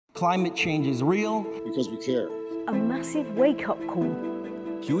Climate change is real. Because we care. A massive wake-up call.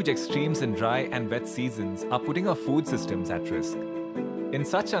 Huge extremes in dry and wet seasons are putting our food systems at risk. In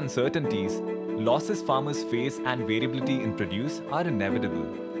such uncertainties, losses farmers face and variability in produce are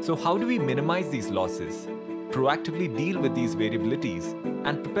inevitable. So how do we minimize these losses, proactively deal with these variabilities,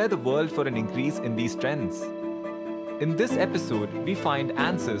 and prepare the world for an increase in these trends? In this episode, we find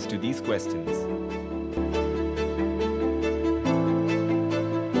answers to these questions.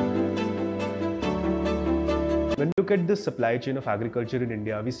 When we look at the supply chain of agriculture in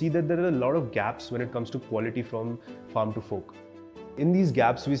India, we see that there are a lot of gaps when it comes to quality from farm to fork. In these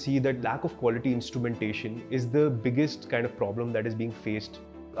gaps, we see that lack of quality instrumentation is the biggest kind of problem that is being faced.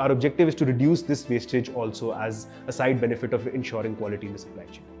 Our objective is to reduce this wastage also as a side benefit of ensuring quality in the supply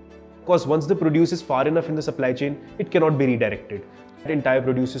chain. Of course, once the produce is far enough in the supply chain, it cannot be redirected. The entire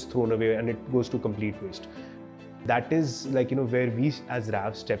produce is thrown away and it goes to complete waste. That is where we as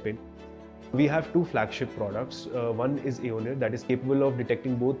RAAV step in. We have two flagship products. One is Aeonir, that is capable of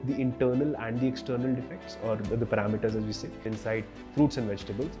detecting both the internal and the external defects, or the parameters as we say, inside fruits and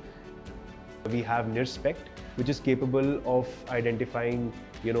vegetables. We have Nirspect, which is capable of identifying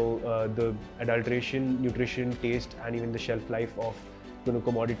the adulteration, nutrition, taste, and even the shelf life of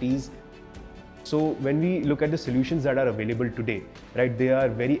commodities. So when we look at the solutions that are available today, right, they are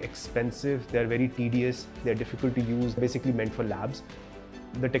very expensive, they are very tedious, they are difficult to use, basically meant for labs.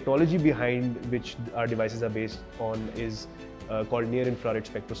 The technology behind which our devices are based on is called near-infrared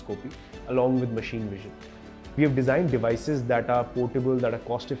spectroscopy, along with machine vision. We have designed devices that are portable, that are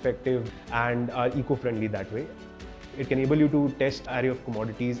cost-effective, and are eco-friendly that way. It can enable you to test an array of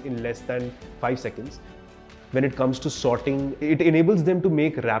commodities in less than 5 seconds. When it comes to sorting, it enables them to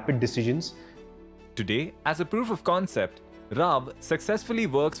make rapid decisions. Today, as a proof of concept, RAAV successfully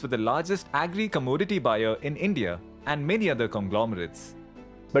works with the largest agri-commodity buyer in India and many other conglomerates.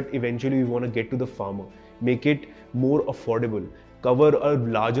 But eventually we want to get to the farmer, make it more affordable, cover a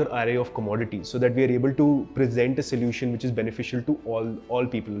larger array of commodities so that we are able to present a solution which is beneficial to all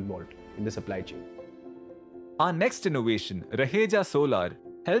people involved in the supply chain. Our next innovation, Raheja Solar,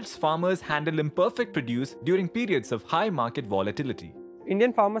 helps farmers handle imperfect produce during periods of high market volatility.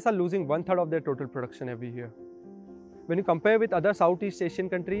 Indian farmers are losing 1/3 of their total production every year. When you compare with other Southeast Asian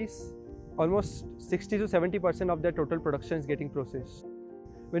countries, almost 60 to 70% of their total production is getting processed.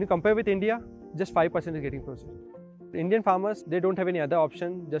 When you compare with India, just 5% is getting processed. The Indian farmers, they don't have any other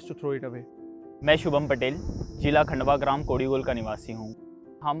option just to throw it away. मैं शुभम पटेल, जिला खंडवा ग्राम कोड़ीगोल का निवासी हूँ।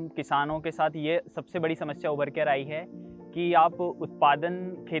 हम किसानों के साथ ये सबसे बड़ी समस्या उभर कर आई है कि आप उत्पादन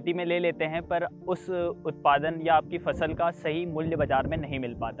खेती में ले लेते हैं, पर उस उत्पादन या आपकी फसल का सही मूल्य बाजार में नहीं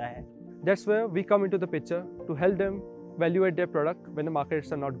मिल पाता है। That's where we come into the picture to help them evaluate their product when the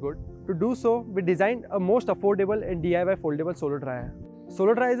markets are not good. To do so, we designed a most affordable and DIY foldable solar dryer.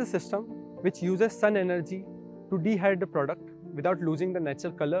 Solar dryer is a system which uses sun energy to dehydrate the product without losing the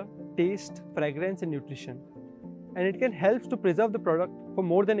natural color, taste, fragrance and nutrition. And it can help to preserve the product for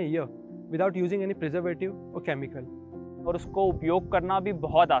more than a year without using any preservative or chemical. और उसको उपयोग करना भी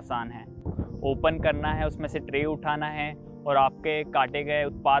बहुत आसान है। Open करना है, उसमें से ट्रे उठाना है और आपके काटे गए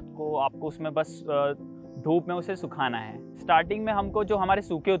उत्पाद को आपको उसमें बस धूप में उसे सुखाना है। स्टार्टिंग में हमको जो हमारे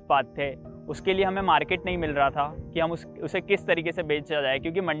सूखे उत्पाद थे उसके लिए हमें मार्केट नहीं मिल रहा था कि हम उसे किस तरीके से बेचा जाए,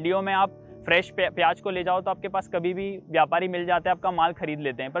 क्योंकि मंडियों में आप फ्रेश प्याज को ले जाओ तो आपके पास कभी भी व्यापारी मिल जाते हैं, आपका माल खरीद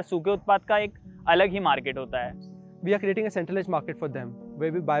लेते हैं, पर सूखे उत्पाद का एक अलग ही मार्केट होता है। We are creating a centralized market for them,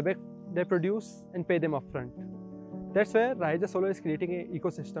 where we buy back their produce and pay them upfront. That's where Raheja Solar is creating an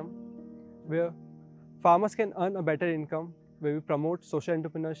ecosystem where farmers can earn a better income, where we promote social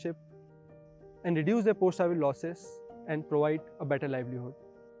entrepreneurship and reduce their post-harvest losses and provide a better livelihood.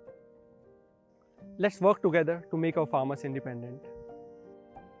 Let's work together to make our farmers independent.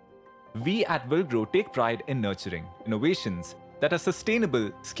 We at Villgro take pride in nurturing innovations that are sustainable,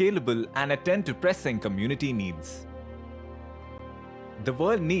 scalable, and attend to pressing community needs. The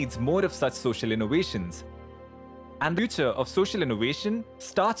world needs more of such social innovations. And the future of social innovation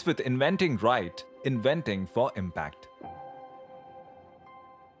starts with inventing right, inventing for impact.